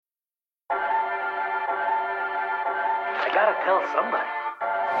I gotta tell somebody.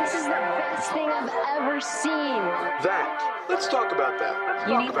 This is the best thing I've ever seen. Let's talk about that.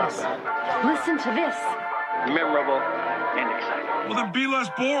 You need this. Listen to this. Memorable and exciting. Well, then be less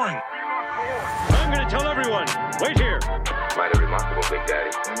boring. I'm going to tell everyone. Wait here. Mighty remarkable, Big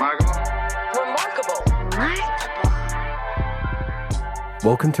Daddy. Remarkable?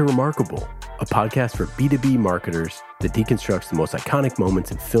 Welcome to Remarkable, a podcast for B2B marketers that deconstructs the most iconic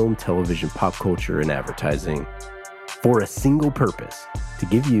moments in film, television, pop culture, and advertising for a single purpose, to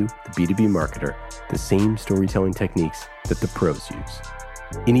give you, the B2B marketer, the same storytelling techniques that the pros use.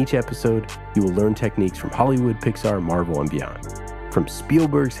 In each episode, you will learn techniques from Hollywood, Pixar, Marvel, and beyond, from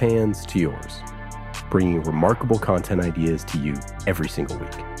Spielberg's hands to yours, bringing remarkable content ideas to you every single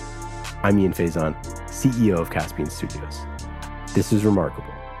week. I'm Ian Faison, CEO of Caspian Studios. This is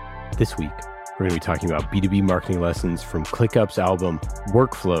Remarkable. This week, we're going to be talking about B2B marketing lessons from ClickUp's album,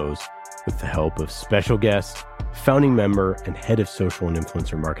 Workflows, with the help of special guest, founding member, and head of social and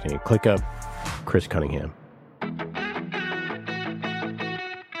influencer marketing at ClickUp, Chris Cunningham.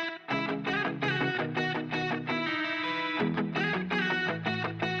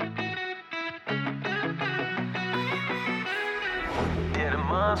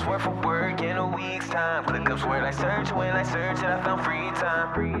 Worth of work in a week's time. ClickUp's where I search. When I search it, I found free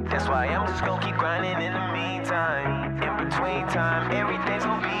time. That's why I'm just gonna keep grinding in the meantime. In between time, everything's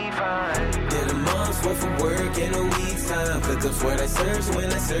gonna be fine. Did a month's worth of work in a week's time. ClickUp's where I search.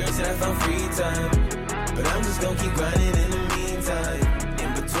 When I search it, I found free time. But I'm just gonna keep grinding in the meantime.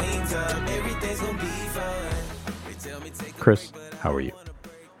 In between time, everything's gonna be fine. They tell me take Chris, how are you?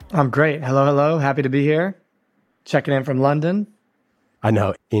 I'm great. Hello. Happy to be here. Checking in from London. I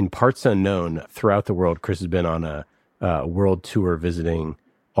know, in parts unknown throughout the world, Chris has been on a world tour visiting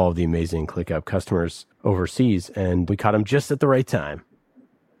all of the amazing ClickUp customers overseas, and we caught him just at the right time.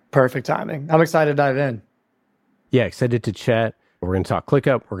 Perfect timing. I'm excited to dive in. Yeah, excited to chat. We're going to talk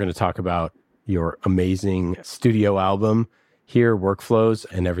ClickUp. We're going to talk about your amazing studio album here, Workflows,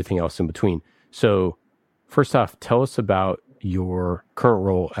 and everything else in between. So first off, tell us about your current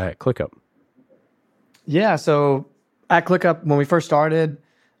role at ClickUp. Yeah, so at ClickUp, when we first started,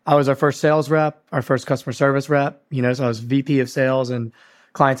 I was our first sales rep, our first customer service rep. So I was VP of sales and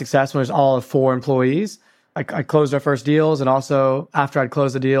client success when it was all of 4 employees. I closed our first deals, and also after I'd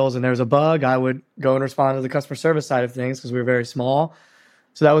closed the deals and there was a bug, I would go and respond to the customer service side of things because we were very small.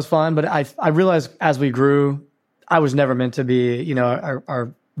 So that was fun. But I realized as we grew, I was never meant to be,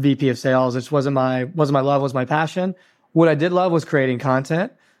 our VP of sales. It wasn't my love, was my passion. What I did love was creating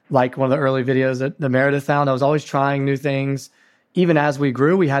content. Like one of the early videos that Meredith found, I was always trying new things. Even as we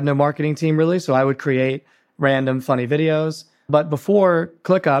grew, we had no marketing team really, so I would create random funny videos. But before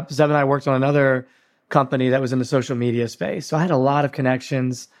ClickUp, Zev and I worked on another company that was in the social media space. So I had a lot of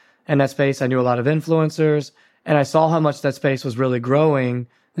connections in that space. I knew a lot of influencers, and I saw how much that space was really growing.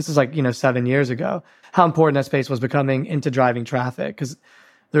 This is 7 years ago, how important that space was becoming into driving traffic, because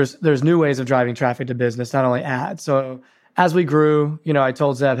there's new ways of driving traffic to business, not only ads. So as we grew, I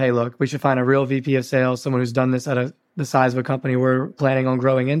told Zev, hey, look, we should find a real VP of sales, someone who's done this at the size of a company we're planning on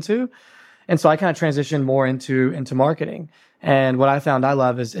growing into. And so I kind of transitioned more into marketing. And what I found I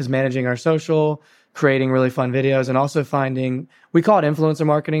love is managing our social, creating really fun videos, and also finding, we call it influencer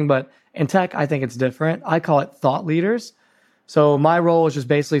marketing, but in tech, I think it's different. I call it thought leaders. So my role is just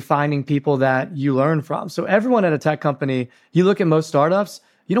basically finding people that you learn from. So everyone at a tech company, you look at most startups,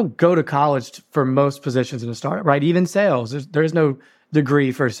 you don't go to college for most positions in a startup, right? Even sales, there is no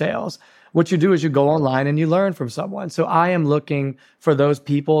degree for sales. What you do is you go online and you learn from someone. So I am looking for those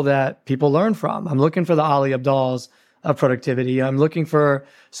people that people learn from. I'm looking for the Ali Abdals of productivity. I'm looking for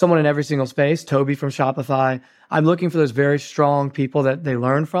someone in every single space, Toby from Shopify. I'm looking for those very strong people that they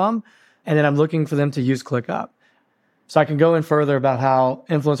learn from. And then I'm looking for them to use ClickUp. So I can go in further about how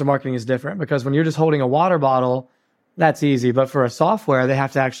influencer marketing is different, because when you're just holding a water bottle, that's easy. But for a software, they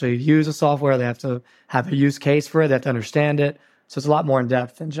have to actually use a software. They have to have a use case for it. They have to understand it. So it's a lot more in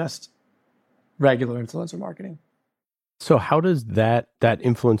depth than just regular influencer marketing. So how does that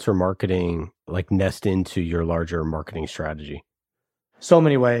influencer marketing nest into your larger marketing strategy? So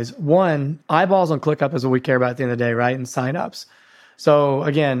many ways. One, eyeballs on ClickUp is what we care about at the end of the day, right? And signups. So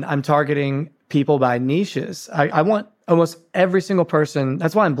again, I'm targeting people by niches. I want almost every single person.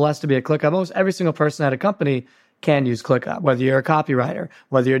 That's why I'm blessed to be at ClickUp. Almost every single person at a company can use ClickUp, whether you're a copywriter,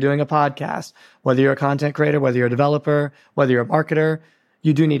 whether you're doing a podcast, whether you're a content creator, whether you're a developer, whether you're a marketer,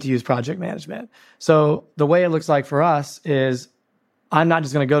 you do need to use project management. So the way it looks like for us is I'm not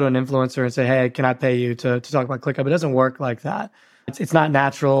just going to go to an influencer and say, hey, can I pay you to talk about ClickUp? It doesn't work like that. It's not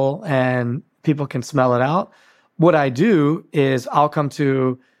natural and people can smell it out. What I do is I'll come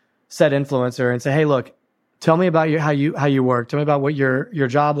to said influencer and say, hey, look, Tell me about how you work. Tell me about what your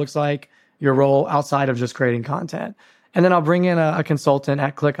job looks like, your role outside of just creating content. And then I'll bring in a consultant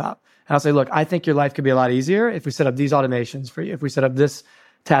at ClickUp. And I'll say, look, I think your life could be a lot easier if we set up these automations for you, if we set up this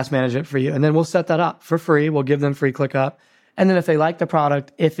task management for you. And then we'll set that up for free. We'll give them free ClickUp. And then if they like the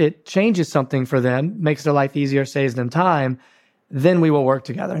product, if it changes something for them, makes their life easier, saves them time, then we will work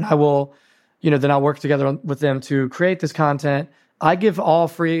together. And then I'll work together with them to create this content. I give all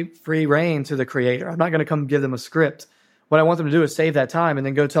free reign to the creator. I'm not going to come give them a script. What I want them to do is save that time and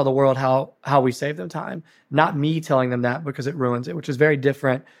then go tell the world how we save them time, not me telling them that because it ruins it, which is very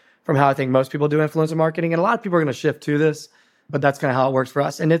different from how I think most people do influencer marketing. And a lot of people are going to shift to this, but that's kind of how it works for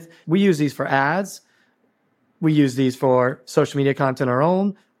us. And we use these for ads. We use these for social media content our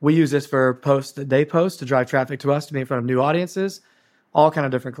own. We use this for posts that they post to drive traffic to us to be in front of new audiences, all kind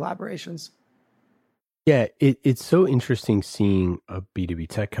of different collaborations. Yeah, it's so interesting seeing a B2B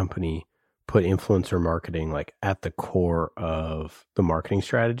tech company put influencer marketing like at the core of the marketing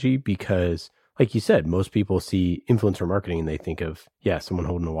strategy because, like you said, most people see influencer marketing and they think of, someone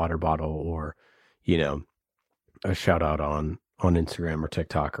holding a water bottle or, a shout out on Instagram or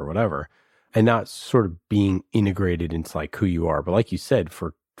TikTok or whatever, and not sort of being integrated into like who you are. But like you said,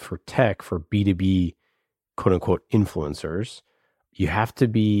 for tech, for B2B, quote unquote, influencers, you have to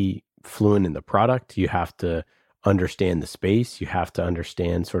be fluent in the product. You have to understand the space. You have to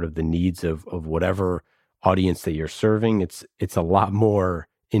understand sort of the needs of whatever audience that you're serving. It's a lot more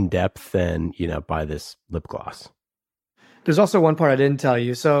in depth than, buy this lip gloss. There's also one part I didn't tell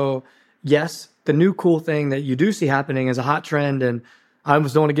you. So yes, the new cool thing that you do see happening is a hot trend, and I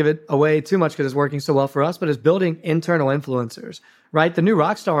almost don't want to give it away too much because it's working so well for us, but it's building internal influencers, right? The new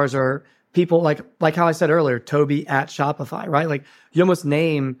rock stars are people like how I said earlier, Toby at Shopify, right? Like you almost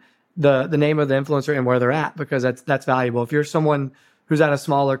name the name of the influencer and where they're at because that's valuable. If you're someone who's at a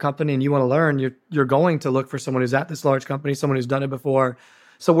smaller company and you want to learn, you're going to look for someone who's at this large company, someone who's done it before.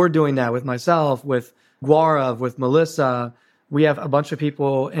 So we're doing that with myself, with Gaurav, with Melissa. We have a bunch of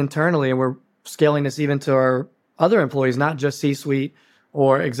people internally, and we're scaling this even to our other employees, not just C-suite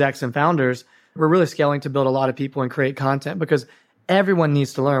or execs and founders. We're really scaling to build a lot of people and create content because everyone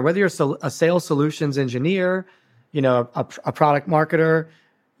needs to learn. Whether you're a sales solutions engineer, a product marketer,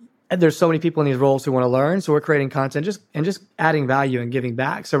 and there's so many people in these roles who want to learn. So we're creating content just adding value and giving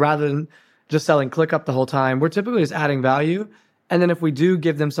back. So rather than just selling ClickUp the whole time, we're typically just adding value. And then if we do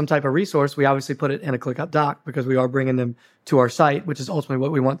give them some type of resource, we obviously put it in a ClickUp doc because we are bringing them to our site, which is ultimately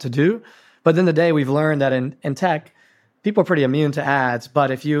what we want to do. But then the day we've learned that in tech, people are pretty immune to ads. But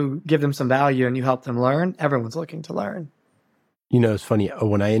if you give them some value and you help them learn, everyone's looking to learn. It's funny.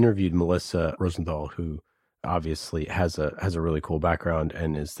 When I interviewed Melissa Rosenthal, who obviously has a really cool background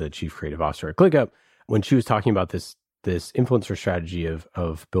and is the chief creative officer at ClickUp, when she was talking about this influencer strategy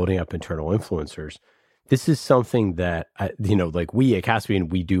of building up internal influencers, this is something that like we at Caspian,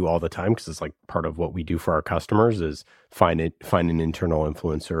 we do all the time because it's like part of what we do for our customers is find an internal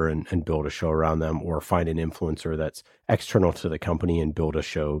influencer and build a show around them, or find an influencer that's external to the company and build a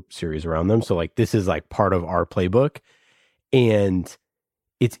show series around them. So like this is like part of our playbook, and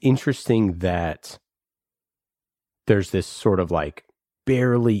it's interesting that there's this sort of like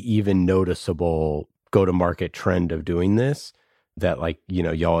barely even noticeable go-to-market trend of doing this that like,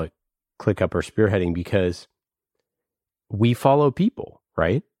 y'all at ClickUp are spearheading because we follow people,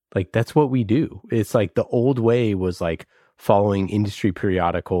 right? Like that's what we do. It's like the old way was like following industry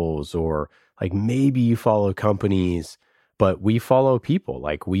periodicals, or like maybe you follow companies, but we follow people.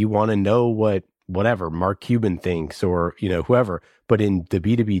 Like we want to know whatever Mark Cuban thinks, or, whoever. But in the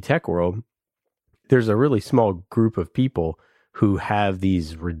B2B tech world, there's a really small group of people who have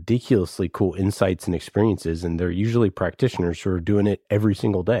these ridiculously cool insights and experiences, and they're usually practitioners who are doing it every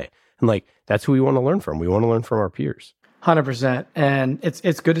single day. And like, that's who we want to learn from. We want to learn from our peers. 100%. And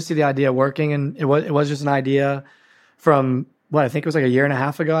it's good to see the idea working. And it was just an idea from I think it was like a year and a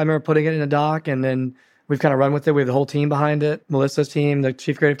half ago. I remember putting it in a doc, and then we've kind of run with it. We have the whole team behind it. Melissa's team, the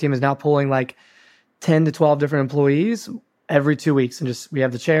chief creative team, is now pulling like 10 to 12 different employees every 2 weeks. And we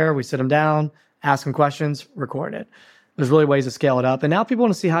have the chair, we sit them down, ask them questions, record it. There's really ways to scale it up. And now people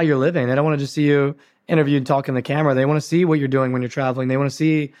want to see how you're living. They don't want to just see you interviewed and talk in the camera. They want to see what you're doing when you're traveling. They want to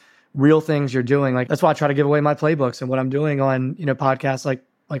see real things you're doing. Like that's why I try to give away my playbooks and what I'm doing on, podcasts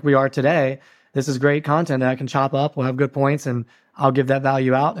like we are today. This is great content that I can chop up. We'll have good points, and I'll give that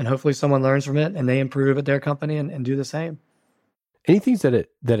value out, and hopefully someone learns from it and they improve at their company and do the same. Any things that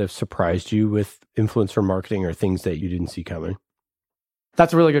have surprised you with influencer marketing, or things that you didn't see coming?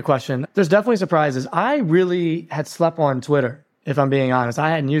 That's a really good question. There's definitely surprises. I really had slept on Twitter, if I'm being honest. I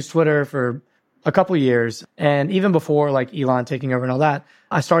hadn't used Twitter for a couple of years. And even before like Elon taking over and all that,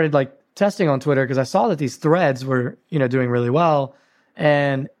 I started like testing on Twitter because I saw that these threads were, doing really well.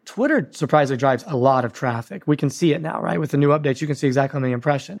 And Twitter surprisingly drives a lot of traffic. We can see it now, right? With the new updates, you can see exactly how many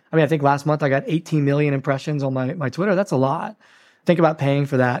impressions. I mean, I think last month I got 18 million impressions on my Twitter. That's a lot. Think about paying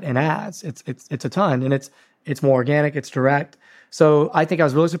for that in ads. It's a ton, and it's more organic. It's direct. So I think I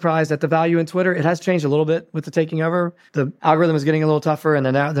was really surprised at the value in Twitter. It has changed a little bit with the taking over. The algorithm is getting a little tougher, and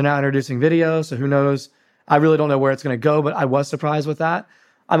they're now introducing video. So who knows? I really don't know where it's going to go, but I was surprised with that.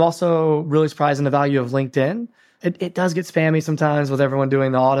 I'm also really surprised in the value of LinkedIn. It does get spammy sometimes with everyone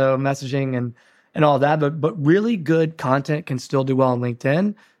doing the auto messaging and all that, but really good content can still do well on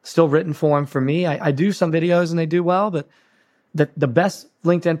LinkedIn. Still written form for me. I do some videos and they do well, but the best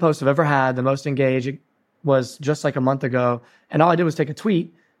LinkedIn post I've ever had, the most engaged, was just like a month ago. And all I did was take a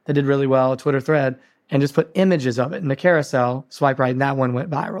tweet that did really well, a Twitter thread, and just put images of it in the carousel, swipe right, and that one went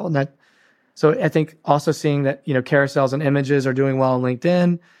viral. So I think also seeing that, carousels and images are doing well on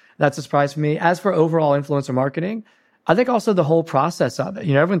LinkedIn, that's a surprise for me. As for overall influencer marketing, I think also the whole process of it.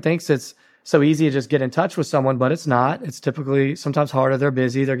 Everyone thinks it's so easy to just get in touch with someone, but it's not. It's typically sometimes harder. They're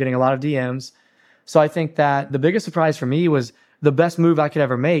busy. They're getting a lot of DMs. So I think that the biggest surprise for me was the best move I could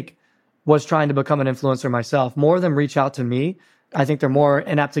ever make was trying to become an influencer myself. More of them reach out to me. I think they're more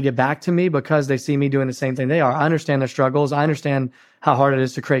inapt to get back to me because they see me doing the same thing they are. I understand their struggles. I understand how hard it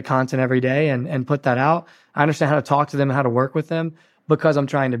is to create content every day and put that out. I understand how to talk to them, how to work with them because I'm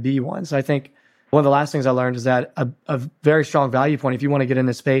trying to be one. So I think one of the last things I learned is that a very strong value point, if you want to get in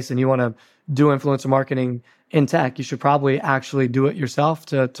this space and you want to do influencer marketing in tech, you should probably actually do it yourself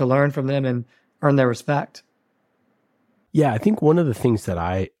to learn from them and earn their respect. Yeah, I think one of the things that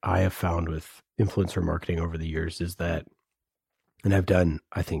I have found with influencer marketing over the years is that, and I've done,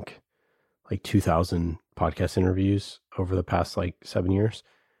 I think, like 2,000 podcast interviews over the past 7 years.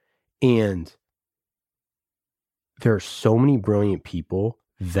 And there are so many brilliant people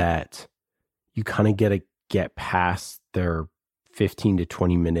that you kind of get past their 15 to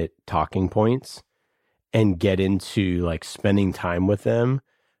 20 minute talking points and get into spending time with them,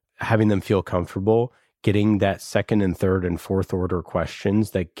 having them feel comfortable, getting that second and third and fourth order questions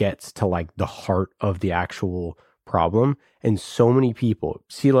that gets to the heart of the actual problem. And so many people,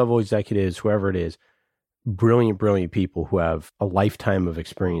 C-level executives, whoever it is, brilliant people who have a lifetime of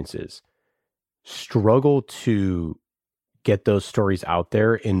experiences, struggle to get those stories out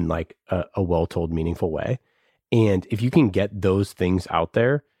there in a well-told, meaningful way. And if you can get those things out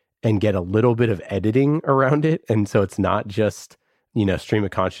there and get a little bit of editing around it, and so it's not just, stream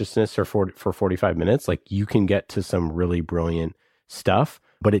of consciousness or for 45 minutes, you can get to some really brilliant stuff,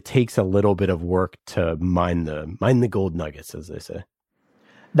 but it takes a little bit of work to mine the gold nuggets, as they say.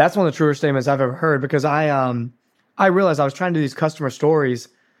 That's one of the truer statements I've ever heard because I realized I was trying to do these customer stories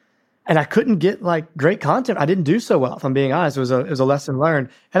and I couldn't get great content. I didn't do so well, if I'm being honest. It was a lesson learned.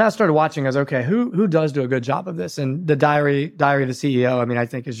 And I started watching. I was okay, who does do a good job of this? And the diary of the CEO, I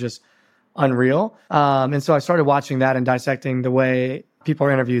think is just unreal. And so I started watching that and dissecting the way people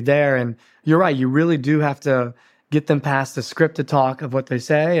are interviewed there. And you're right, you really do have to get them past the scripted talk of what they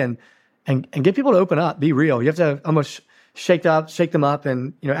say and get people to open up, be real. You have to almost shake them up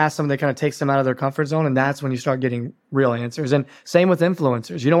and ask something that kind of takes them out of their comfort zone, and that's when you start getting real answers. And same with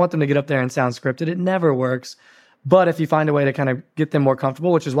influencers. You don't want them to get up there and sound scripted. It never works. But if you find a way to kind of get them more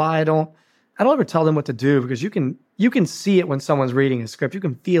comfortable, which is why I don't ever tell them what to do, because you can see it when someone's reading a script. You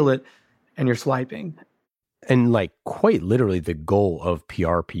can feel it and you're swiping. And quite literally the goal of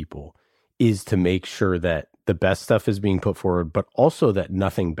PR people is to make sure that the best stuff is being put forward, but also that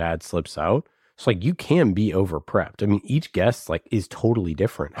nothing bad slips out. So you can be over prepped. Each guest is totally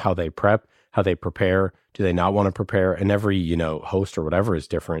different. How they prep, how they prepare, do they not want to prepare? And every, host or whatever is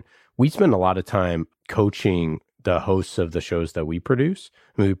different. We spend a lot of time coaching the hosts of the shows that we produce.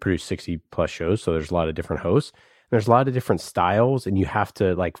 We produce 60 plus shows. So there's a lot of different hosts. There's a lot of different styles, and you have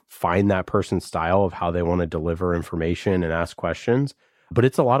to find that person's style of how they want to deliver information and ask questions. But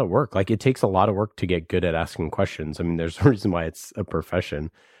it's a lot of work. It takes a lot of work to get good at asking questions. There's a reason why it's a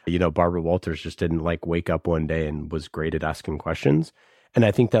profession. Barbara Walters just didn't wake up one day and was great at asking questions. And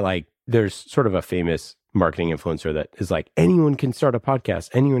I think that there's sort of a famous marketing influencer that is anyone can start a podcast.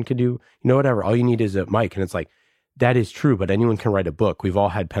 Anyone can do, whatever. All you need is a mic. And it's that is true, but anyone can write a book. We've all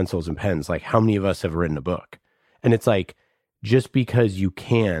had pencils and pens. How many of us have written a book? And it's just because you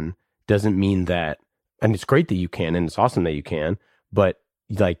can doesn't mean that, and it's great that you can, and it's awesome that you can, but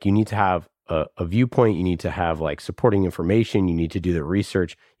you need to have a viewpoint. You need to have supporting information. You need to do the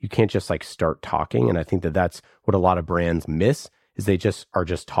research. You can't just start talking. And I think that that's what a lot of brands miss, is they just are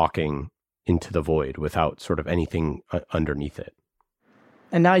just talking into the void without sort of anything underneath it.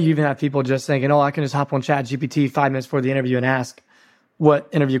 And now you even have people just thinking, I can just hop on ChatGPT 5 minutes before the interview and ask what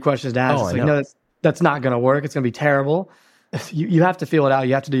interview questions to ask. Oh, It's I like, know. no, that's not going to work. It's going to be terrible. You have to feel it out.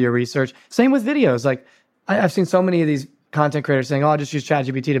 You have to do your research. Same with videos. Like I've seen so many of these content creators saying, "Oh, I'll just use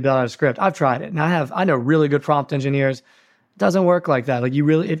ChatGPT to build out a script." I've tried it, and I know really good prompt engineers. It doesn't work like that. Like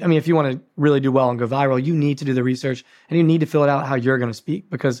if you want to really do well and go viral, you need to do the research and you need to fill it out how you're going to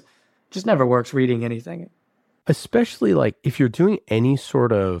speak, because it just never works reading anything. Especially like if you're doing any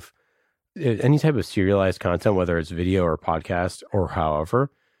type of serialized content, whether it's video or podcast or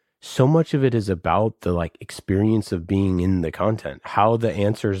however, so much of it is about the like experience of being in the content, how the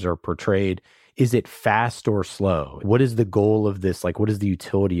answers are portrayed. Is it fast or slow? What is the goal of this? Like, what is the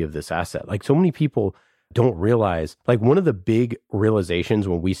utility of this asset? Like, so many people don't realize, like, one of the big realizations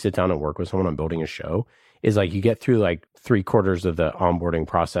when we sit down and work with someone on building a show is like, you get through like 3/4 of the onboarding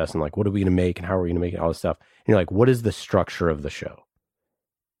process and like, what are we going to make and how are we going to make it, all this stuff. And you're like, what is the structure of the show?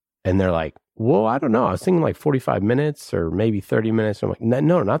 And they're like, well, I don't know. I was thinking like 45 minutes or maybe 30 minutes. I'm like,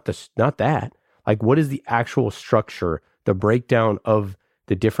 no, not that. Like, what is the actual structure, the breakdown of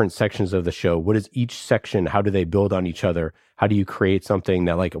the different sections of the show? What is each section? How do they build on each other? How do you create something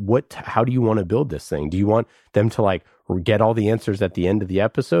that like, how do you want to build this thing? Do you want them to like get all the answers at the end of the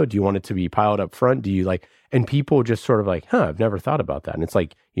episode? Do you want it to be piled up front? Do you like, and people just sort of like, I've never thought about that. And it's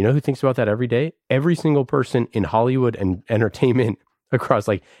like, you know who thinks about that every day? Every single person in Hollywood and entertainment across,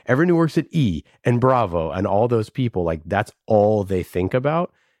 like everyone who works at E and Bravo and all those people, like that's all they think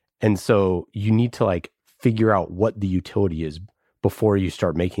about. And so you need to like figure out what the utility is before you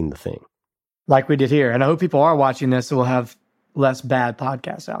start making the thing. Like we did here. And I hope people are watching this so we'll have less bad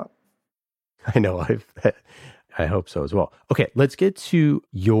podcasts out. I know. I hope so as well. Okay, let's get to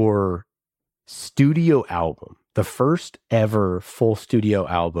your studio album, the first ever full studio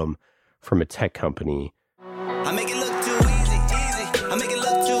album from a tech company. I make it look too easy. I make it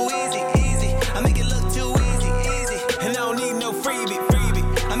look too easy. I make it look too easy. And I don't need no freebie.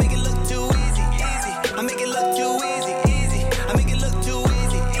 I make it look too easy. I make it look too easy. I make it look too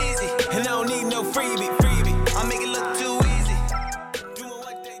easy. And I don't need no freebie. I make it look too easy. Doing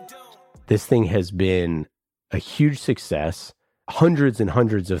what they don't. This thing has been a huge success, hundreds and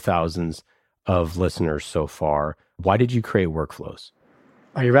hundreds of thousands of listeners so far. Why did you create Workflows?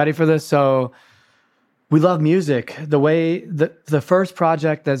 Are you ready for this? So we love music. The way the first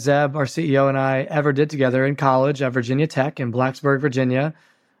project that Zeb, our CEO, and I ever did together in college at Virginia Tech in Blacksburg, Virginia,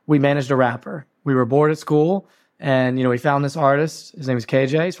 we managed a rapper. We were bored at school and, we found this artist. His name is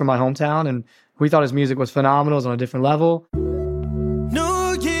KJ. He's from my hometown. And we thought his music was phenomenal. It was on a different level.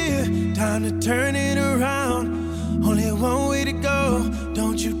 New year, time to turn it around. Only one way to go.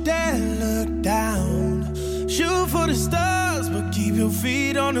 Don't you dare look down. Shoot for the stars, but keep your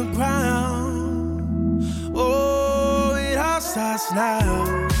feet on the ground. Oh, it all starts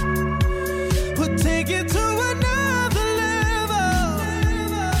now. But take it to another level.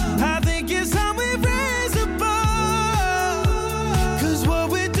 I think it's time we raise the bar. 'Cause what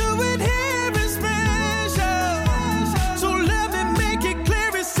we're doing here is special. So let me make it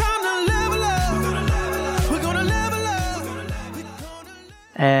clear, it's time to level up. We're gonna level up.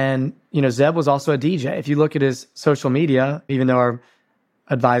 And, Zeb was also a DJ. If you look at his social media, even though our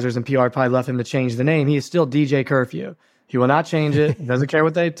advisors and PR probably left him to change the name, he is still DJ Curfew. He will not change it. He doesn't care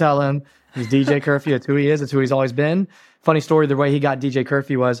what they tell him. He's DJ Curfew. That's who he is. That's who he's always been. Funny story, the way he got DJ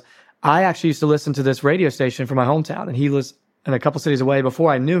Curfew was, I actually used to listen to this radio station from my hometown, and he was in a couple cities away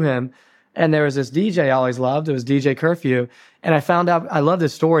before I knew him. And there was this DJ I always loved. It was DJ Curfew. And I found out, I love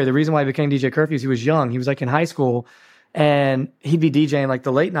this story. The reason why he became DJ Curfew is he was young. He was like in high school, and he'd be DJing like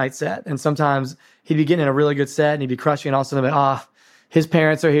the late night set. And sometimes he'd be getting in a really good set and he'd be crushing, and all of a sudden, his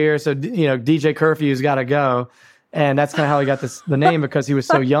parents are here, so DJ Curfew's got to go. And that's kind of how he got the name, because he was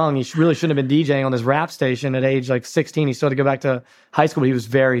so young. He really shouldn't have been DJing on this rap station at age like 16. He still had to go back to high school, but he was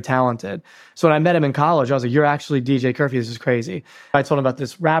very talented. So when I met him in college, I was like, you're actually DJ Curfew. This is crazy. I told him about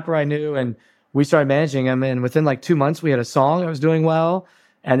this rapper I knew, and we started managing him. And within like 2 months, we had a song that was doing well.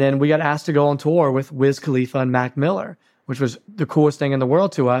 And then we got asked to go on tour with Wiz Khalifa and Mac Miller, which was the coolest thing in the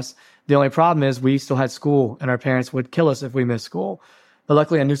world to us. The only problem is we still had school, and our parents would kill us if we missed school. But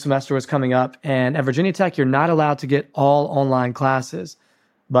luckily, a new semester was coming up, and at Virginia Tech, you're not allowed to get all online classes.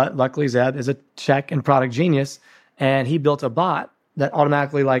 But luckily, Zeb is a tech and product genius, and he built a bot that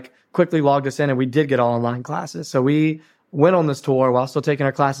automatically quickly logged us in, and we did get all online classes. So we went on this tour while still taking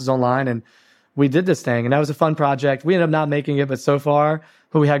our classes online, and we did this thing, and that was a fun project. We ended up not making it, but so far,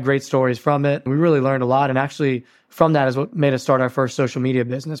 we had great stories from it. We really learned a lot, and actually from that is what made us start our first social media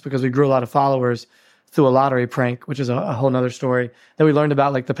business, because we grew a lot of followers through a lottery prank, which is a whole nother story that we learned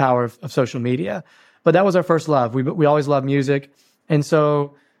about, like the power of social media. But that was our first love. We always loved music. And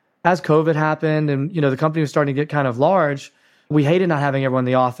so as COVID happened and, the company was starting to get kind of large, We hated not having everyone in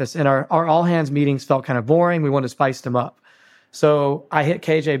the office, and our all hands meetings felt kind of boring. We wanted to spice them up. So I hit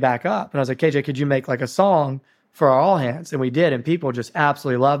KJ back up and I was like, KJ, could you make like a song for our all hands? And we did, and people just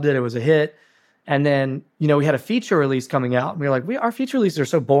absolutely loved it. It was a hit. And then, we had a feature release coming out, and we were like, our feature releases are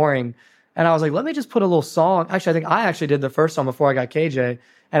so boring. And I was like, let me just put a little song. Actually, I think I actually did the first song before I got KJ,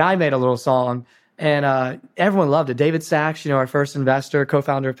 and I made a little song, and everyone loved it. David Sachs, our first investor,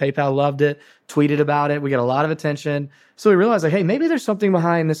 co-founder of PayPal, loved it, tweeted about it. We got a lot of attention. So we realized like, hey, maybe there's something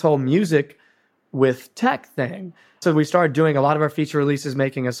behind this whole music with tech thing. So we started doing a lot of our feature releases,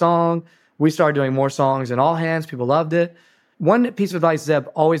 making a song. We started doing more songs in all hands. People loved it. One piece of advice Zeb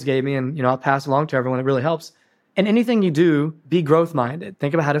always gave me, and I'll pass along to everyone, it really helps. And anything you do, be growth minded.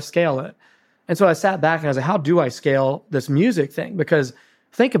 Think about how to scale it. And so I sat back and I was like, how do I scale this music thing? Because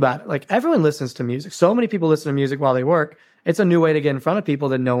think about it. Like, everyone listens to music. So many people listen to music while they work. It's a new way to get in front of people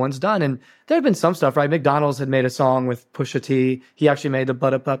that no one's done. And there had been some stuff, right? McDonald's had made a song with Pusha T. He actually made the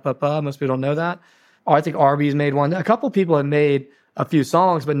ba-da-ba-ba-ba. Most people don't know that. Or I think Arby's made one. A couple people had made a few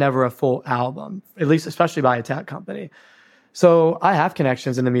songs, but never a full album, at least especially by a tech company. So I have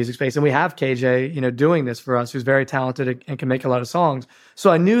connections in the music space, and we have KJ, doing this for us, who's very talented and can make a lot of songs.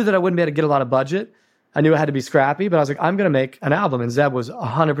 So I knew that I wouldn't be able to get a lot of budget. I knew I had to be scrappy, but I was like, I'm going to make an album. And Zeb was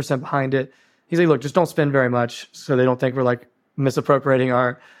 100% behind it. He's like, look, just don't spend very much so they don't think we're like misappropriating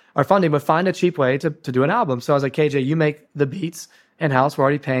our funding, but find a cheap way to do an album. So I was like, KJ, you make the beats in-house. We're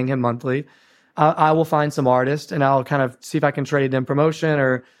already paying him monthly. I will find some artists, and I'll kind of see if I can trade them promotion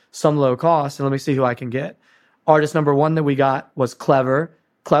or some low cost, and let me see who I can get. Artist number one that we got was Clever.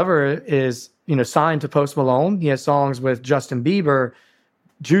 Clever is, signed to Post Malone. He has songs with Justin Bieber,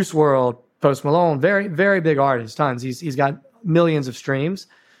 Juice WRLD, Post Malone. Very, very big artist, tons. He's got millions of streams.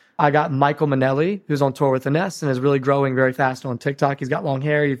 I got Michael Minnelli, who's on tour with Ines and is really growing very fast on TikTok. He's got long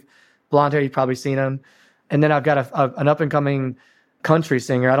hair, blonde hair. You've probably seen him. And then I've got an up-and-coming country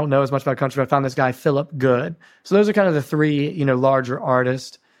singer. I don't know as much about country, but I found this guy, Philip Good. So those are kind of the three, larger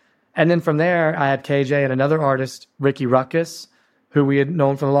artists. And then from there, I had KJ and another artist, Ricky Ruckus, who we had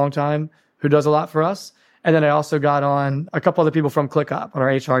known for a long time, who does a lot for us. And then I also got on a couple other people from ClickUp on our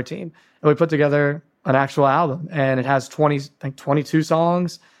HR team. And we put together an actual album. And it has 22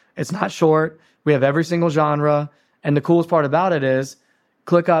 songs. It's not short. We have every single genre. And the coolest part about it is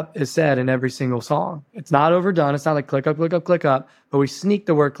ClickUp is said in every single song. It's not overdone. It's not like ClickUp, ClickUp, ClickUp. But we sneak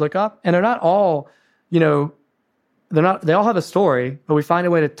the word ClickUp. And they're not all, they all have a story, but we find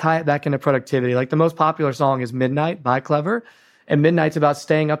a way to tie it back into productivity. Like, the most popular song is Midnight by Clever. And Midnight's about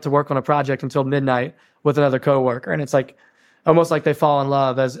staying up to work on a project until midnight with another coworker. And it's like almost like they fall in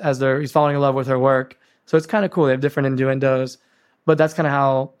love as he's falling in love with her work. So it's kind of cool. They have different innuendos, but that's kind of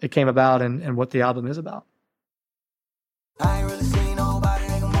how it came about and what the album is about. I ain't really seen nobody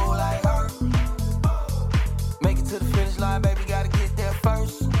that can move like her. Make it to the finish line, baby, gotta get there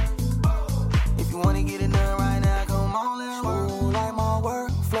first. If you wanna get it done right now, come on, let's work. Smooth like my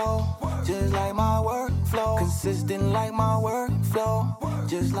workflow, just like my workflow. Consistent like my workflow,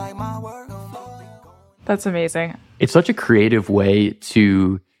 just like my workflow. That's amazing. It's such a creative way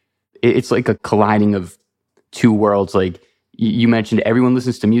it's like a colliding of two worlds. Like you mentioned, everyone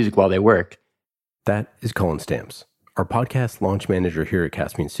listens to music while they work. That is Colin Stamps, our podcast launch manager here at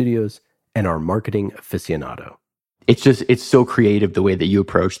Caspian Studios and our marketing aficionado. It's so creative the way that you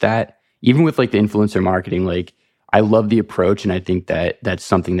approach that. Even with like the influencer marketing, like I love the approach, and I think that that's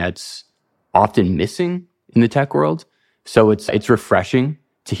something that's often missing in the tech world. So it's refreshing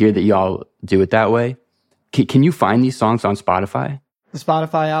to hear that y'all do it that way. Can you find these songs on Spotify? The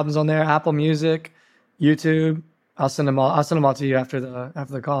Spotify album's on there, Apple Music, YouTube. I'll send them all to you after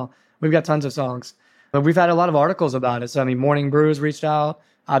the call. We've got tons of songs. But we've had a lot of articles about it. So, Morning Brews reached out.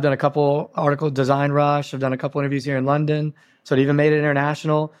 I've done a couple articles, Design Rush. I've done a couple interviews here in London. So it even made it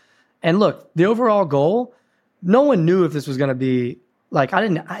international. And look, the overall goal, no one knew if this was going to be, like, I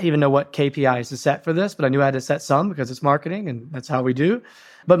didn't even know what KPIs to set for this, but I knew I had to set some because it's marketing and that's how we do.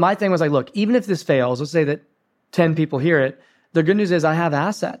 But my thing was like, look, even if this fails, let's say that 10 people hear it, the good news is I have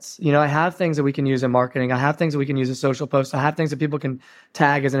assets. I have things that we can use in marketing. I have things that we can use as social posts. I have things that people can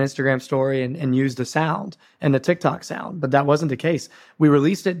tag as an Instagram story and use the sound and the TikTok sound. But that wasn't the case. We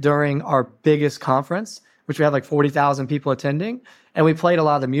released it during our biggest conference, which we had like 40,000 people attending. And we played a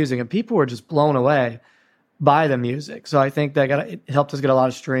lot of the music, and people were just blown away by the music. So I think it helped us get a lot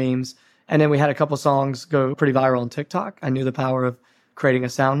of streams. And then we had a couple songs go pretty viral on TikTok. I knew the power of creating a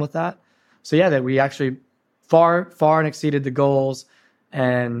sound with that. So yeah, that we actually far and exceeded the goals.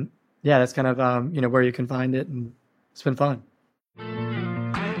 And yeah, that's kind of, where you can find it. And it's been fun.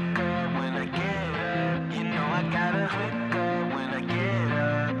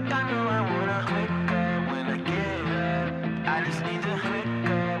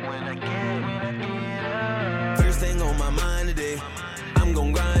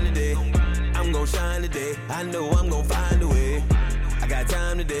 I know I'm gonna find a way. I got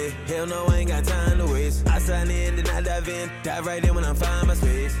time today, hell no, I ain't got time to waste. I sign in, then I dive in, dive right in when I find my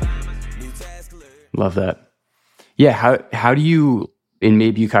space. New task alert. Love that. Yeah, how do you, and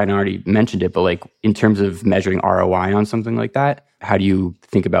maybe you kind of already mentioned it, but like in terms of measuring ROI on something like that, how do you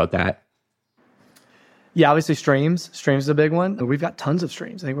think about that? Yeah, obviously streams. Streams is a big one. We've got tons of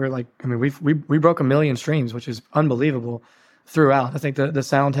streams. I think we broke 1 million streams, which is unbelievable throughout. I think the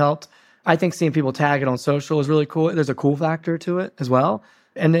sound helped. I think seeing people tag it on social is really cool. There's a cool factor to it as well.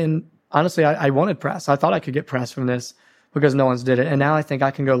 And then honestly, I wanted press. I thought I could get press from this because no one's did it. And now I think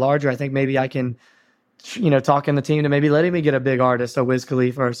I can go larger. I think maybe I can, talk in the team to maybe letting me get a big artist, a Wiz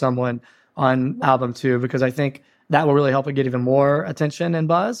Khalifa or someone on album 2, because I think that will really help it get even more attention and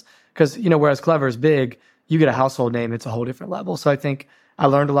buzz. Because, whereas Clever is big, you get a household name, it's a whole different level. So I think I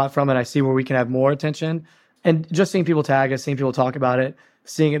learned a lot from it. I see where we can have more attention. And just seeing people tag us, seeing people talk about it,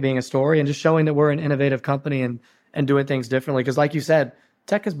 seeing it being a story, and just showing that we're an innovative company and doing things differently. Because like you said,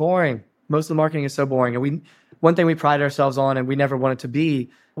 tech is boring. Most of the marketing is so boring. And one thing we pride ourselves on, and we never wanted to be,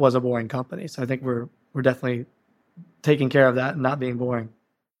 was a boring company. So I think we're definitely taking care of that and not being boring.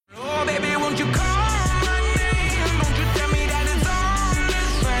 Oh, baby, won't you call my name? Don't you tell me that it's on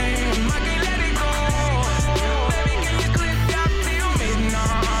this flame. I can't let it go. Baby, can you click out till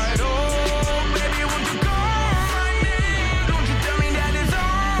midnight? Oh, baby, won't you call my name? Don't you tell me that it's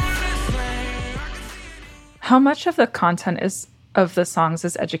on this flame. I can see it. How much of the content of the songs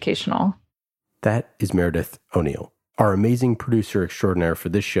is educational? That is Meredith O'Neill, our amazing producer extraordinaire for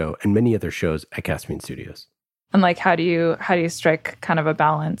this show and many other shows at Caspian Studios. And like, how do you strike kind of a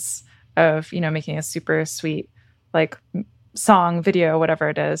balance of, making a super sweet, like song, video, whatever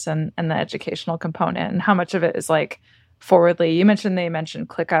it is, and the educational component? And how much of it is like forwardly? They mentioned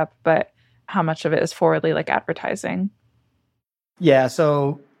ClickUp, but how much of it is forwardly like advertising? Yeah.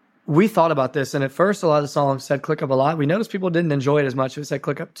 So we thought about this. And at first, a lot of the songs said ClickUp a lot. We noticed people didn't enjoy it as much if it said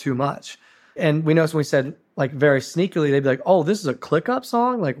ClickUp too much. And we noticed when we said like very sneakily, they'd be like, oh, this is a ClickUp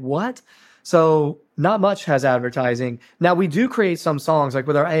song? Like what? So not much has advertising. Now we do create some songs, like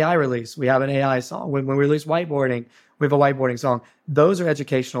with our AI release, we have an AI song. When we release whiteboarding, we have a whiteboarding song. Those are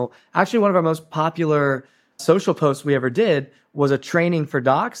educational. Actually, one of our most popular social posts we ever did was a training for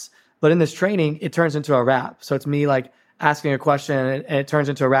docs. But in this training, it turns into a rap. So it's me like asking a question and it turns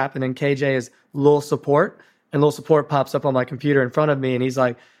into a rap. And then KJ is Lil Support, and Lil Support pops up on my computer in front of me. And he's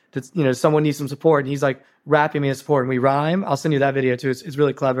like, someone needs some support. And he's like rapping me a support, and we rhyme. I'll send you that video too. It's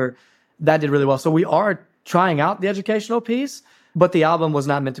really clever. That did really well. So we are trying out the educational piece, but the album was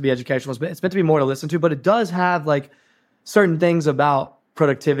not meant to be educational. It's meant to be more to listen to, but it does have like certain things about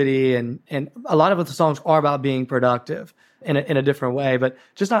productivity, and a lot of the songs are about being productive in a different way, but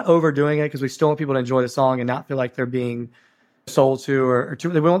just not overdoing it, because we still want people to enjoy the song and not feel like they're being sold to or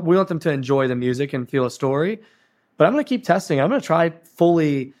too. We want them to enjoy the music and feel a story. But I'm going to keep testing. I'm going to try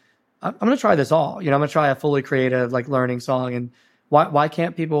fully. I'm going to try this all. I'm going to try a fully creative, like learning song. And why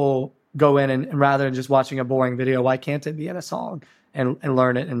can't people go in and rather than just watching a boring video, why can't it be in a song and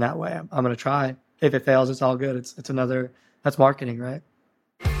learn it in that way? I'm going to try. If it fails, it's all good. It's another, that's marketing, right?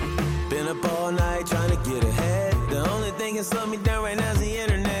 Been up all night trying to get ahead. The only thing that slow me down right now is the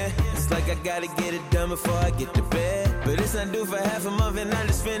internet. It's like I gotta get it done before I get to bed. But it's not due for half a month and I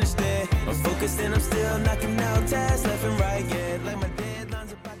just finished it. I'm focused and I'm still knocking out tasks left and right. Yeah, like my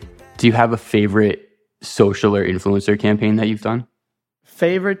deadline's about to pass. Do you have a favorite social or influencer campaign that you've done?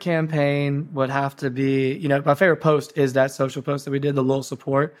 Favorite campaign would have to be, my favorite post is that social post that we did, the Lil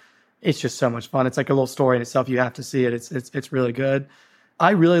Support. It's just so much fun. It's like a little story in itself. You have to see it. It's really good.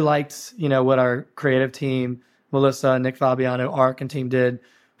 I really liked, what our creative team, Melissa, Nick Fabiano, Ark, and team did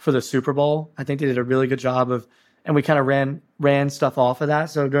for the Super Bowl. I think they did a really good job and we kind of ran stuff off of that.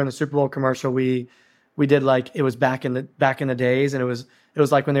 So during the Super Bowl commercial, we did like, it was back in the days, and it was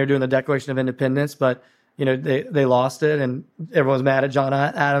like when they were doing the Declaration of Independence, but they lost it and everyone was mad at John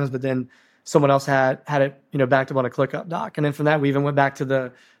Adams, but then someone else had it, backed up on a ClickUp doc. And then from that, we even went back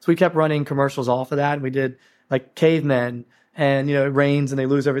so we kept running commercials off of that. And we did like cavemen, and, it rains and they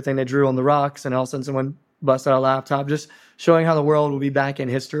lose everything they drew on the rocks. And all of a sudden someone busts out a laptop, just showing how the world will be back in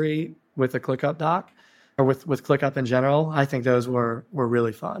history with a ClickUp doc, or with ClickUp in general. I think those were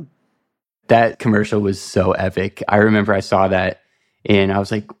really fun. That commercial was so epic. I remember I saw that and I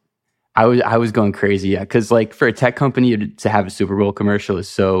was like, I was going crazy. Yeah. Cause like for a tech company to have a Super Bowl commercial is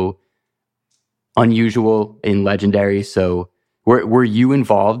so unusual and legendary. So were you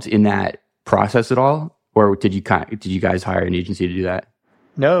involved in that process at all? Or did you guys hire an agency to do that?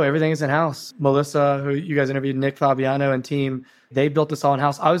 No, everything is in-house. Melissa, who you guys interviewed, Nick Fabiano and team, they built this all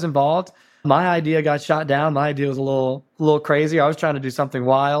in-house. I was involved. My idea got shot down. My idea was a little crazy. I was trying to do something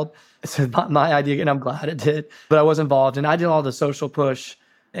wild. It's not my idea, and I'm glad it did. But I was involved, and I did all the social push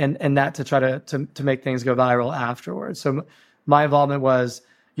and that to try to make things go viral afterwards. So my involvement was,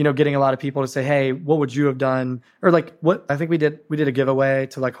 getting a lot of people to say, hey, what would you have done? Or like, what I think we did a giveaway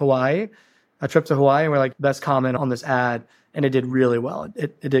to like Hawaii, a trip to Hawaii, and we're like, best comment on this ad. And it did really well.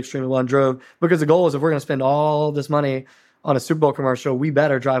 It did extremely well and drove, because the goal is if we're going to spend all this money on a Super Bowl commercial, we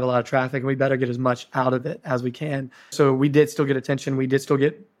better drive a lot of traffic and we better get as much out of it as we can. So we did still get attention. We did still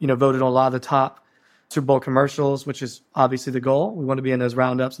get, voted on a lot of the top Super Bowl commercials, which is obviously the goal. We want to be in those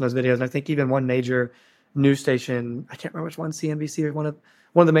roundups and those videos. And I think even one major news station, I can't remember which one, CNBC or one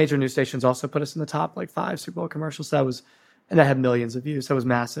of the major news stations also put us in the top like 5 Super Bowl commercials. So that had millions of views. So it was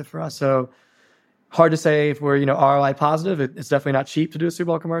massive for us. So hard to say if we're, ROI positive. It's definitely not cheap to do a Super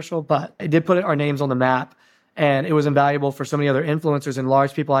Bowl commercial, but it did put our names on the map. And it was invaluable for so many other influencers and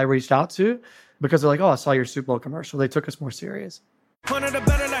large people I reached out to, because they're like, oh, I saw your Super Bowl commercial. They took us more serious. Wanted a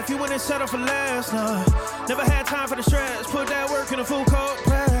better life, you wouldn't settle for less, no. Never had time for the stress, put that work in a full coat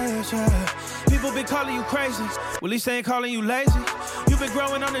press, yeah. People been calling you crazy, well, at least they ain't calling you lazy. You've been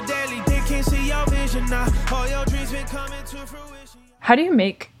growing on the daily, they can't see your vision now. All your dreams been coming to fruition. How do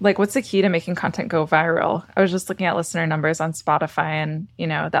you what's the key to making content go viral? I was just looking at listener numbers on Spotify, and,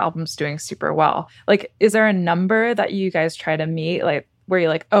 the album's doing super well. Like, is there a number that you guys try to meet, like, where you're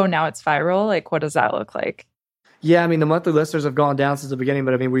like, oh, now it's viral? Like, what does that look like? Yeah, the monthly listeners have gone down since the beginning,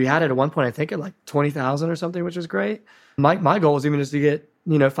 but we had it at one point, I think, at like 20,000 or something, which is great. My goal was even just to get,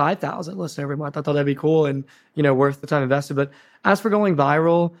 5,000 listeners every month. I thought that'd be cool and, worth the time invested. But as for going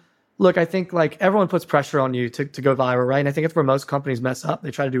viral, look, I think like everyone puts pressure on you to go viral, right? And I think it's where most companies mess up.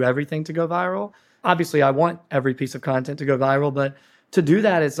 They try to do everything to go viral. Obviously, I want every piece of content to go viral, but to do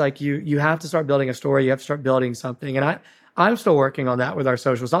that, it's like you have to start building a story. You have to start building something. And I'm still working on that with our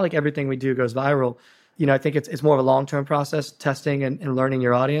social. It's not like everything we do goes viral. I think it's more of a long-term process, testing and learning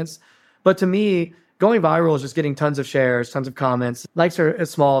your audience. But to me, going viral is just getting tons of shares, tons of comments. Likes are a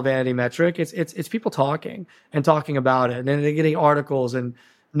small vanity metric. It's people talking and talking about it, and then they're getting articles and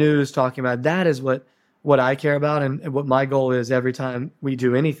news talking about it. That is what I care about and what my goal is every time we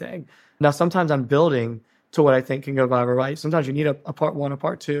do anything. Now, sometimes I'm building to what I think can go viral, right? Sometimes you need a part 1, a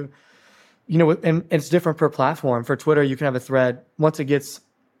part 2. And it's different per platform. For Twitter, you can have a thread. Once it gets,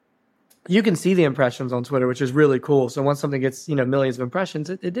 you can see the impressions on Twitter, which is really cool. So once something gets, millions of impressions,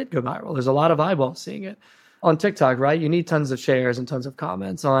 it did go viral. There's a lot of eyeballs seeing it. On TikTok, right? You need tons of shares and tons of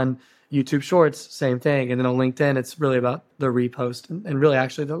comments. On YouTube Shorts, same thing. And then on LinkedIn, it's really about the repost and really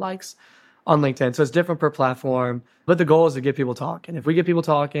actually the likes on LinkedIn. So it's different per platform, but the goal is to get people talking. If we get people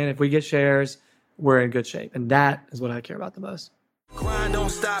talking, if we get shares, we're in good shape. And that is what I care about the most. Grind don't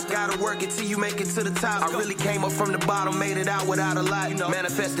stop, gotta work it till you make it to the top. I really came up from the bottom, made it out without a lot.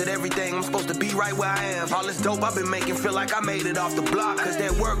 Manifested everything, I'm supposed to be right where I am. All this dope I've been making feel like I made it off the block. Cause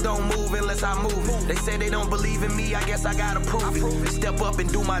that work don't move unless I move it. They say they don't believe in me, I guess I gotta prove it. Step up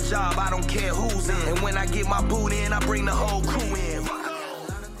and do my job, I don't care who's in. And when I get my boot in, I bring the whole crew in.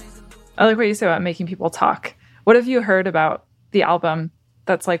 I like what you say about making people talk. What have you heard about the album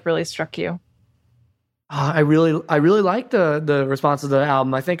that's like really struck you? I really like the response to the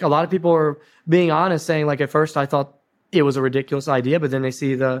album. I think a lot of people are being honest, saying like at first I thought it was a ridiculous idea, but then they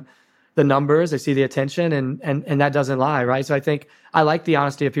see the numbers, they see the attention, and that doesn't lie, right? So I think I like the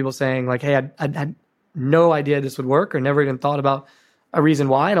honesty of people saying like, hey, I had no idea this would work or never even thought about a reason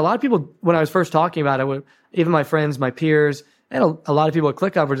why. And a lot of people, when I was first talking about it, even my friends, my peers, and a lot of people at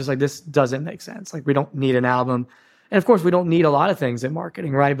ClickUp were just like, this doesn't make sense. Like we don't need an album. And of course we don't need a lot of things in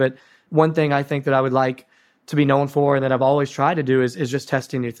marketing, right? But one thing I think that I would like to be known for and that I've always tried to do is just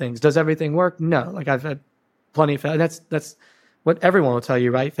testing new things. Does everything work? No. Like I've had plenty of fail. That's what everyone will tell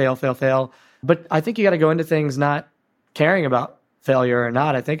you, right? Fail, fail, fail. But I think you got to go into things not caring about failure or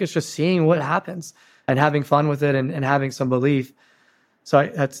not. I think it's just seeing what happens and having fun with it and having some belief. So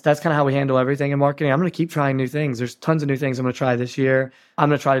that's kind of how we handle everything in marketing. I'm going to keep trying new things. There's tons of new things I'm going to try this year. I'm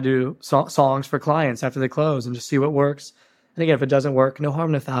going to try to do songs for clients after they close and just see what works. And again, if it doesn't work, no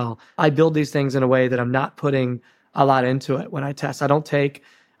harm, no foul. I build these things in a way that I'm not putting a lot into it when I test.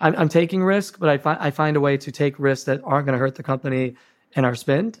 I'm taking risk, but I find a way to take risks that aren't going to hurt the company and our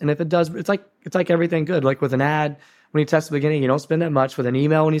spend. And if it does, it's like everything good. Like with an ad, when you test at the beginning, you don't spend that much. With an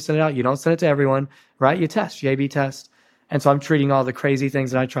email, when you send it out, you don't send it to everyone, right? You test, you A/B test. And so I'm treating all the crazy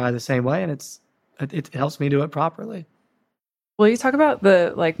things that I try the same way, and it helps me do it properly. Will you talk about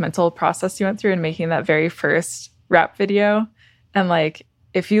the like mental process you went through in making that very first rap video? And like,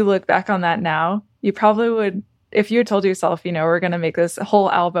 if you look back on that now, you probably would, if you had told yourself, we're going to make this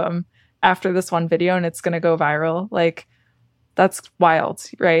whole album after this one video and it's going to go viral, like that's wild,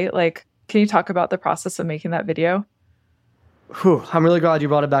 right? Like, can you talk about the process of making that video? I'm really glad you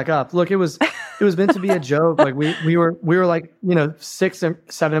brought it back up. Look, it was meant to be a joke. Like we were like, 6 or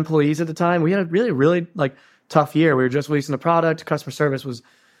 7 employees at the time. We had a really, really like tough year. We were just releasing the product. Customer service was,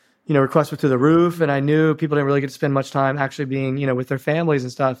 requests were through the roof. And I knew people didn't really get to spend much time actually being, with their families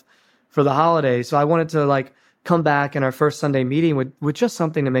and stuff for the holidays. So I wanted to like come back in our first Sunday meeting with just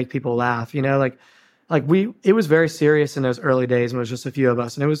something to make people laugh, it was very serious in those early days when it was just a few of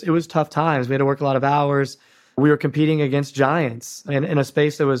us. And it was tough times. We had to work a lot of hours. We were competing against giants in a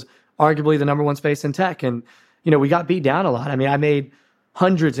space that was arguably the number one space in tech. And, we got beat down a lot. I mean, I made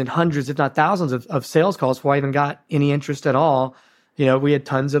hundreds and hundreds, if not thousands of sales calls before I even got any interest at all. We had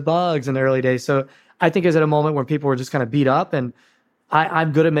tons of bugs in the early days. So I think it was at a moment where people were just kind of beat up, and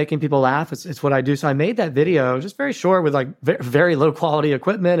I'm good at making people laugh. It's what I do. So I made that video just very short with like very, very low quality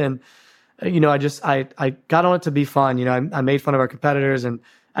equipment. And, I got on it to be fun. I made fun of our competitors, and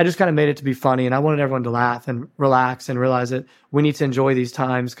I just kind of made it to be funny. And I wanted everyone to laugh and relax and realize that we need to enjoy these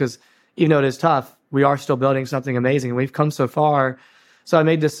times, because even though it is tough, we are still building something amazing. We've come so far. So I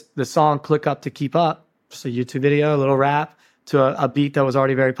made the song Click Up to Keep Up, just a YouTube video, a little rap to a beat that was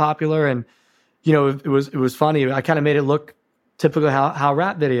already very popular. And, it was funny. I kind of made it look typical how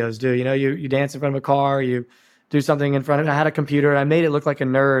rap videos do. You dance in front of a car, you do something in front of it. I had a computer. I made it look like a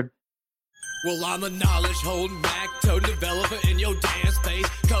nerd. Well, I'm a knowledge holding back, total developer in your damn space.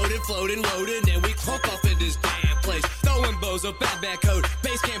 Coded, floating, loaded, and we cloak up in this damn place. Throwing bows up bad code.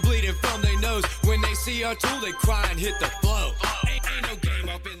 Base can't bleeding from their nose. When they see our tool, they cry and hit the flow. Ain't no game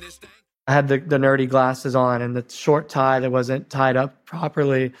up in this thing. I had the nerdy glasses on and the short tie that wasn't tied up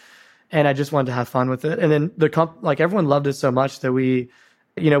properly. And I just wanted to have fun with it. And then everyone loved it so much that we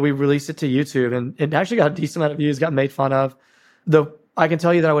released it to YouTube, and it actually got a decent amount of views, got made fun of. I can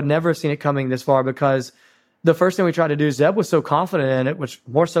tell you that I would never have seen it coming this far, because the first thing we tried to do, Zeb was so confident in it, which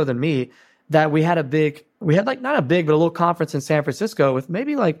more so than me, that we had not a big, but a little conference in San Francisco with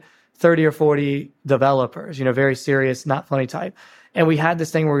maybe like 30 or 40 developers, very serious, not funny type. And we had this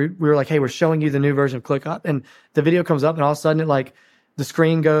thing where we were like, hey, we're showing you the new version of ClickUp. And the video comes up, and all of a sudden the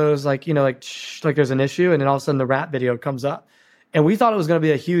screen goes like there's an issue. And then all of a sudden the rap video comes up. And we thought it was going to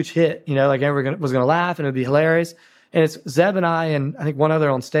be a huge hit, everyone was going to laugh and it would be hilarious. And it's Zeb and I and I think one other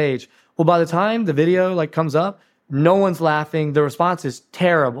on stage. Well, by the time the video comes up, no one's laughing. The response is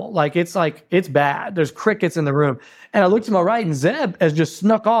terrible. It's bad. There's crickets in the room. And I looked to my right, and Zeb has just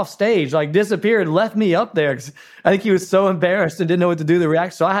snuck off stage, disappeared, left me up there. 'Cause I think he was so embarrassed and didn't know what to do to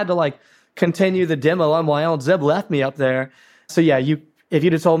react. So I had to continue the demo on my own. Zeb left me up there. So yeah, if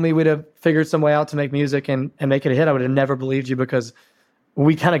you'd have told me we'd have figured some way out to make music and make it a hit, I would have never believed you, because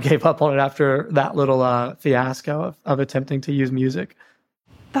we kind of gave up on it after that little fiasco of attempting to use music.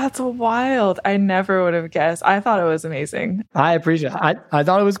 That's wild. I never would have guessed. I thought it was amazing. I appreciate it. I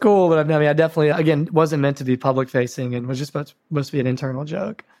thought it was cool, but I definitely, again, wasn't meant to be public facing and was just supposed to be an internal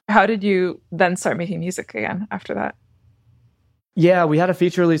joke. How did you then start making music again after that? Yeah, we had a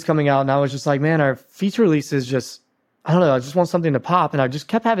feature release coming out, and I was just like, man, our feature release is just, I don't know, I just want something to pop. And I just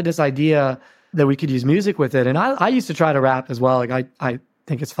kept having this idea that we could use music with it. And I used to try to rap as well. I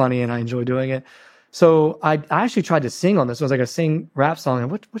think it's funny and I enjoy doing it. So I actually tried to sing on this. It was like a sing rap song.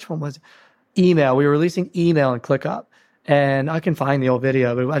 And which one was it? Email. We were releasing Email and ClickUp. And I can find the old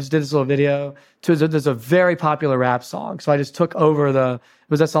video, but I just did this little video. There's a very popular rap song. So I just took over it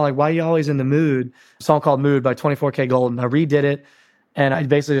was that song Why You Always in the Mood? A song called Mood by 24K Golden. I redid it. And I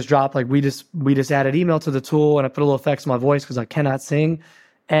basically just dropped, we just added email to the tool, and I put a little effects on my voice because I cannot sing.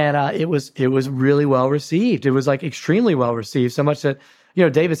 And it was really well received. It was extremely well received. So much that,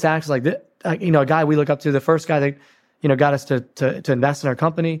 David Sachs is a guy we look up to, the first guy that, got us to invest in our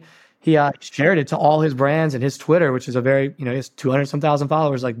company. He shared it to all his brands and his Twitter, which is a very, he has 200 some thousand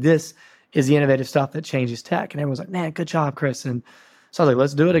followers. This is the innovative stuff that changes tech. And everyone's like, man, good job, Chris. And so I was like,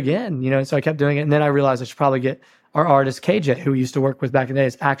 let's do it again. And so I kept doing it. And then I realized I should probably get our artist KJ, who we used to work with back in the day,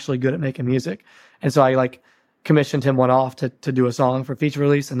 is actually good at making music. And so I commissioned him one off to do a song for feature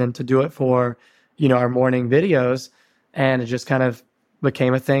release, and then to do it for, our morning videos. And it just kind of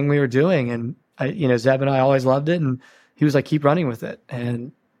became a thing we were doing. And Zeb and I always loved it. And he was like, keep running with it.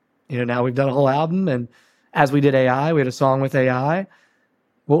 And, now we've done a whole album. And as we did AI, we had a song with AI.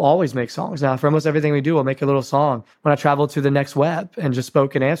 We'll always make songs. Now, for almost everything we do, we'll make a little song. When I traveled to the Next Web and just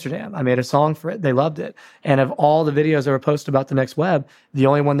spoke in Amsterdam, I made a song for it. They loved it. And of all the videos that were posted about the Next Web, the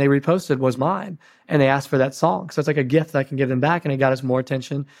only one they reposted was mine. And they asked for that song. So it's like a gift that I can give them back, and it got us more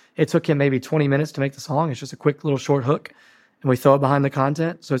attention. It took him maybe 20 minutes to make the song. It's just a quick little short hook, and we throw it behind the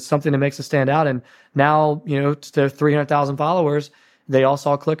content. So it's something that makes us stand out. And now, to 300,000 followers, they all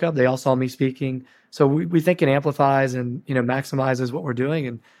saw ClickUp. They all saw me speaking. So we think it amplifies and, maximizes what we're doing.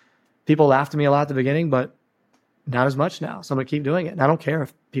 And people laughed at me a lot at the beginning, but not as much now. So I'm going to keep doing it. And I don't care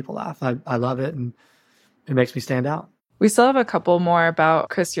if people laugh. I love it, and it makes me stand out. We still have a couple more about,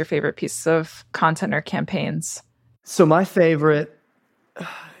 Chris, your favorite pieces of content or campaigns. So my favorite,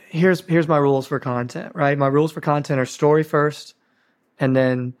 here's my rules for content, right? My rules for content are story first, and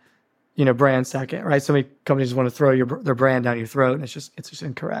then, brand second, right? So many companies want to throw their brand down your throat, and it's just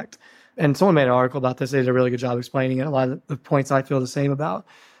incorrect. And someone made an article about this. They did a really good job explaining it. A lot of the points I feel the same about.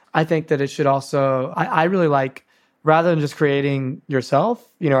 I think that it should also, I really like, rather than just creating yourself,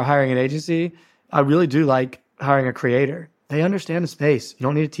 or hiring an agency, I really do like hiring a creator. They understand the space. You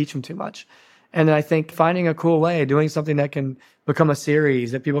don't need to teach them too much. And then I think finding a cool way, doing something that can become a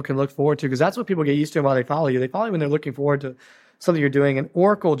series that people can look forward to, because that's what people get used to while they follow you. They follow you when they're looking forward to something you're doing. And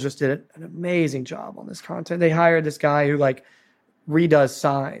Oracle just did an amazing job on this content. They hired this guy who redoes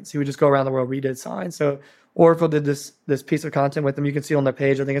signs. He would just go around the world, redid signs. So Oracle did this piece of content with them. You can see it on their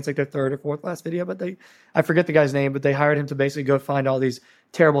page. I think it's their third or fourth last video, but I forget the guy's name, but they hired him to basically go find all these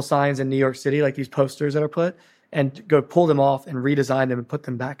terrible signs in New York City, like these posters that are put, and go pull them off and redesign them and put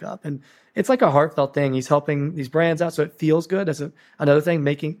them back up. And it's like a heartfelt thing. He's helping these brands out, so it feels good. That's another thing,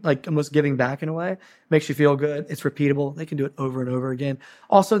 making, almost giving back in a way, makes you feel good. It's repeatable. They can do it over and over again.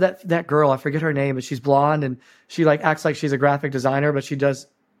 Also, that girl, I forget her name, but she's blonde, and she acts like she's a graphic designer, but she does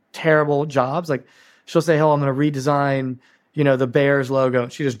terrible jobs. She'll say, "Oh, I'm going to redesign, the Bears logo."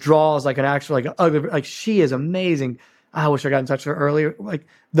 She just draws an actual, ugly, she is amazing. I wish I got in touch with her earlier.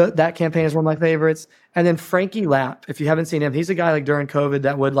 That campaign is one of my favorites. And then Frankie Lapp, if you haven't seen him, he's a guy during COVID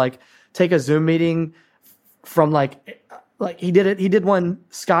that would take a Zoom meeting from he did one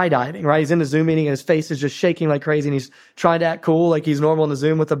skydiving, right? He's in the Zoom meeting and his face is just shaking like crazy, and he's trying to act cool like he's normal in the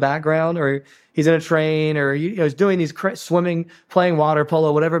Zoom with the background, or he's in a train, or he's doing these swimming, playing water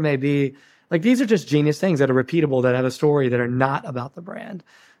polo, whatever it may be. These are just genius things that are repeatable, that have a story, that are not about the brand.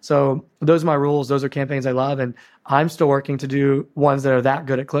 So those are my rules. Those are campaigns I love. And I'm still working to do ones that are that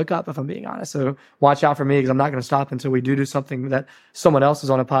good at ClickUp, if I'm being honest. So watch out for me, because I'm not going to stop until we do something that someone else is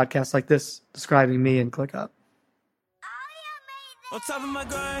on a podcast like this describing me and ClickUp. On top of my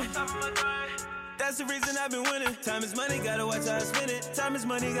grind. That's the reason I've been winning. Time is money, gotta watch how I spend it. Time is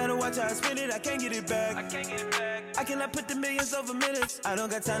money, gotta watch how I spend it. I can't get it back. I cannot put the millions over minutes. I don't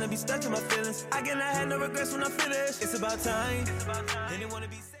got time to be stuck in my feelings. I cannot have no regrets when I finish. It's about time.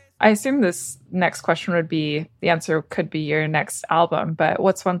 I assume this next question would be, the answer could be your next album, but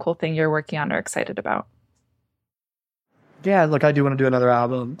what's one cool thing you're working on or excited about? Yeah, look, I do want to do another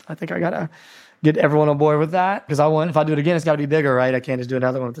album. I think I gotta get everyone on board with that, because if I do it again, it's got to be bigger, right? I can't just do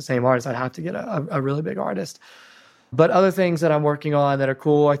another one with the same artist. I'd have to get a really big artist. But other things that I'm working on that are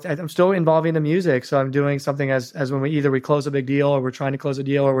cool, I'm still involving the music. So I'm doing something as when we close a big deal, or we're trying to close a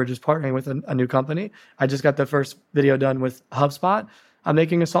deal, or we're just partnering with a new company. I just got the first video done with HubSpot. I'm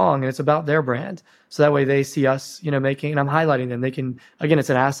making a song, and it's about their brand. So that way they see us, making, and I'm highlighting them. They can, again, it's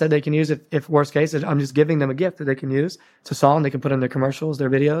an asset they can use. If worst case, I'm just giving them a gift that they can use. It's a song they can put in their commercials,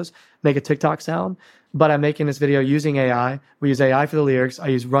 their videos, make a TikTok sound. But I'm making this video using AI. We use AI for the lyrics. I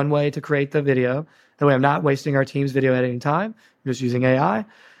use Runway to create the video. That way I'm not wasting our team's video editing time. I'm just using AI.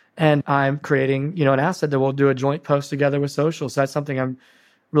 And I'm creating, an asset that we'll do a joint post together with social. So that's something I'm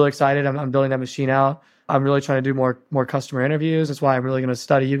really excited. I'm building that machine out. I'm really trying to do more customer interviews. That's why I'm really going to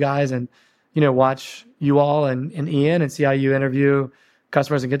study you guys and, watch you all and Ian and see how you interview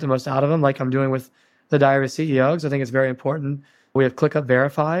customers and get the most out of them, like I'm doing with the Diary of CEOs. I think it's very important. We have ClickUp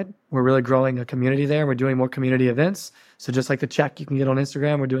Verified. We're really growing a community there. We're doing more community events. So just like the check you can get on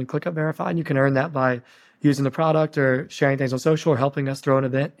Instagram, we're doing ClickUp Verified. And you can earn that by using the product or sharing things on social or helping us throw an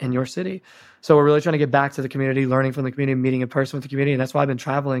event in your city. So we're really trying to get back to the community, learning from the community, meeting in person with the community. And that's why I've been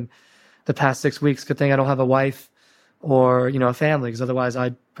traveling the past 6 weeks. Good thing I don't have a wife or, a family, because otherwise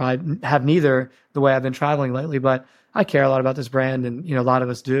I'd probably have neither the way I've been traveling lately. But I care a lot about this brand, and, a lot of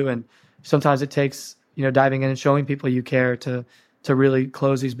us do. And sometimes it takes, diving in and showing people you care to really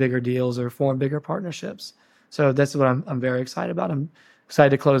close these bigger deals or form bigger partnerships. So that's what I'm very excited about. I'm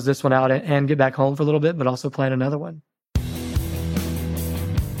excited to close this one out and get back home for a little bit, but also plan another one.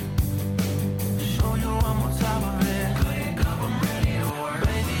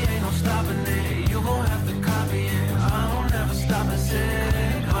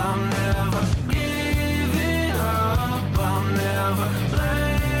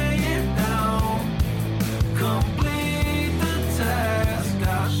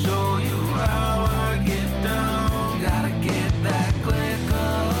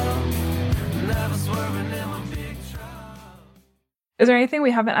 Is there anything we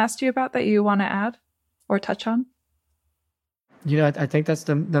haven't asked you about that you want to add or touch on? I think that's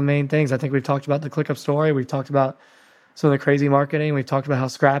the main things. I think we've talked about the ClickUp story. We've talked about some of the crazy marketing. We've talked about how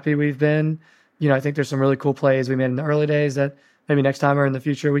scrappy we've been. I think there's some really cool plays we made in the early days that maybe next time or in the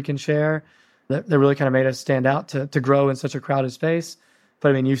future we can share that really kind of made us stand out to grow in such a crowded space. But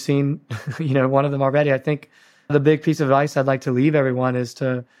I mean, you've seen, one of them already. I think the big piece of advice I'd like to leave everyone is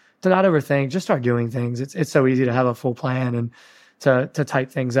to not overthink, just start doing things. It's so easy to have a full plan and to type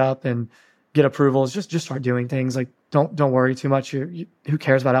things up and get approvals. Just start doing things. Like don't worry too much. Who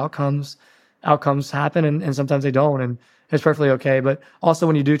cares about outcomes? Outcomes happen and sometimes they don't, and it's perfectly okay. But also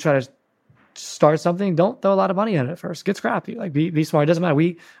when you do try to start something, don't throw a lot of money at it at first. Get scrappy. Like be smart. It doesn't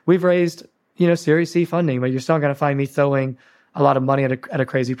matter. We've raised, Series C funding, but you're still going to find me throwing a lot of money at a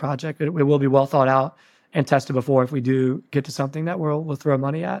crazy project. It will be well thought out and tested before if we do get to something that we'll throw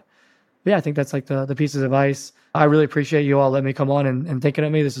money at. But yeah, I think that's like the pieces of advice. I really appreciate you all letting me come on and thinking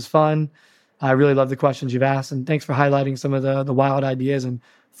of me. This is fun. I really love the questions you've asked, and thanks for highlighting some of the wild ideas and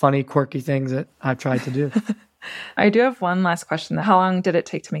funny, quirky things that I've tried to do. I do have one last question. How long did it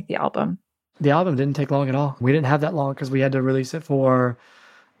take to make the album? The album didn't take long at all. We didn't have that long because we had to release it before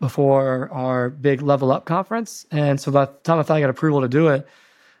our big Level Up conference. And so by the time I finally got approval to do it,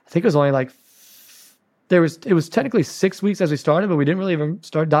 I think it was only it was technically 6 weeks as we started, but we didn't really even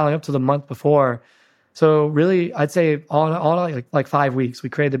start dialing up to the month before. So really, I'd say all like 5 weeks. We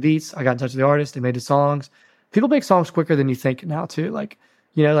created the beats. I got in touch with the artist. They made the songs. People make songs quicker than you think now too.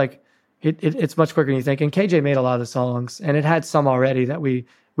 It's much quicker than you think. And KJ made a lot of the songs, and it had some already that we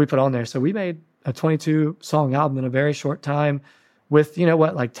put on there. So we made a 22 song album in a very short time with,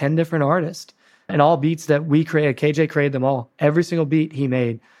 10 different artists and all beats that we created. KJ created them all. Every single beat he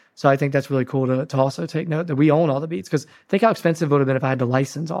made. So I think that's really cool to also take note that we own all the beats, because think how expensive it would have been if I had to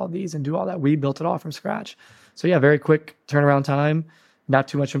license all of these and do all that. We built it all from scratch. So yeah, very quick turnaround time, not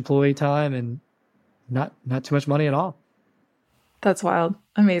too much employee time, and not too much money at all. That's wild.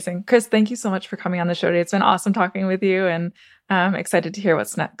 Amazing. Chris, thank you so much for coming on the show today. It's been awesome talking with you, and I'm excited to hear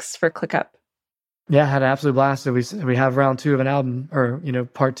what's next for ClickUp. Yeah, I had an absolute blast. If we have round 2 of an album, or,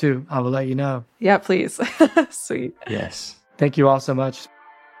 part 2, I will let you know. Yeah, please. Sweet. Yes. Thank you all so much.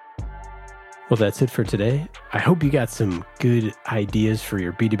 Well, that's it for today. I hope you got some good ideas for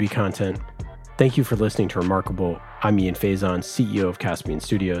your B2B content. Thank you for listening to Remarkable. I'm Ian Faison, CEO of Caspian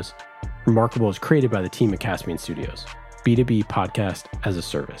Studios. Remarkable is created by the team at Caspian Studios, B2B podcast as a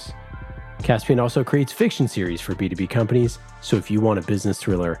service. Caspian also creates fiction series for B2B companies, so if you want a business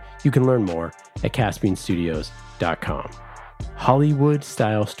thriller, you can learn more at caspianstudios.com.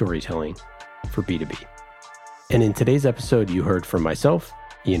 Hollywood-style storytelling for B2B. And in today's episode, you heard from myself,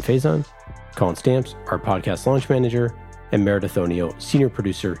 Ian Faison, Colin Stamps, our podcast launch manager, and Meredith O'Neill, senior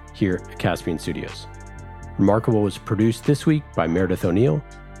producer here at Caspian Studios. Remarkable was produced this week by Meredith O'Neill,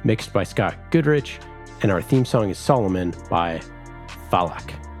 mixed by Scott Goodrich, and our theme song is Solomon by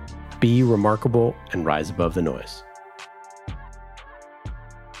Falak. Be remarkable and rise above the noise.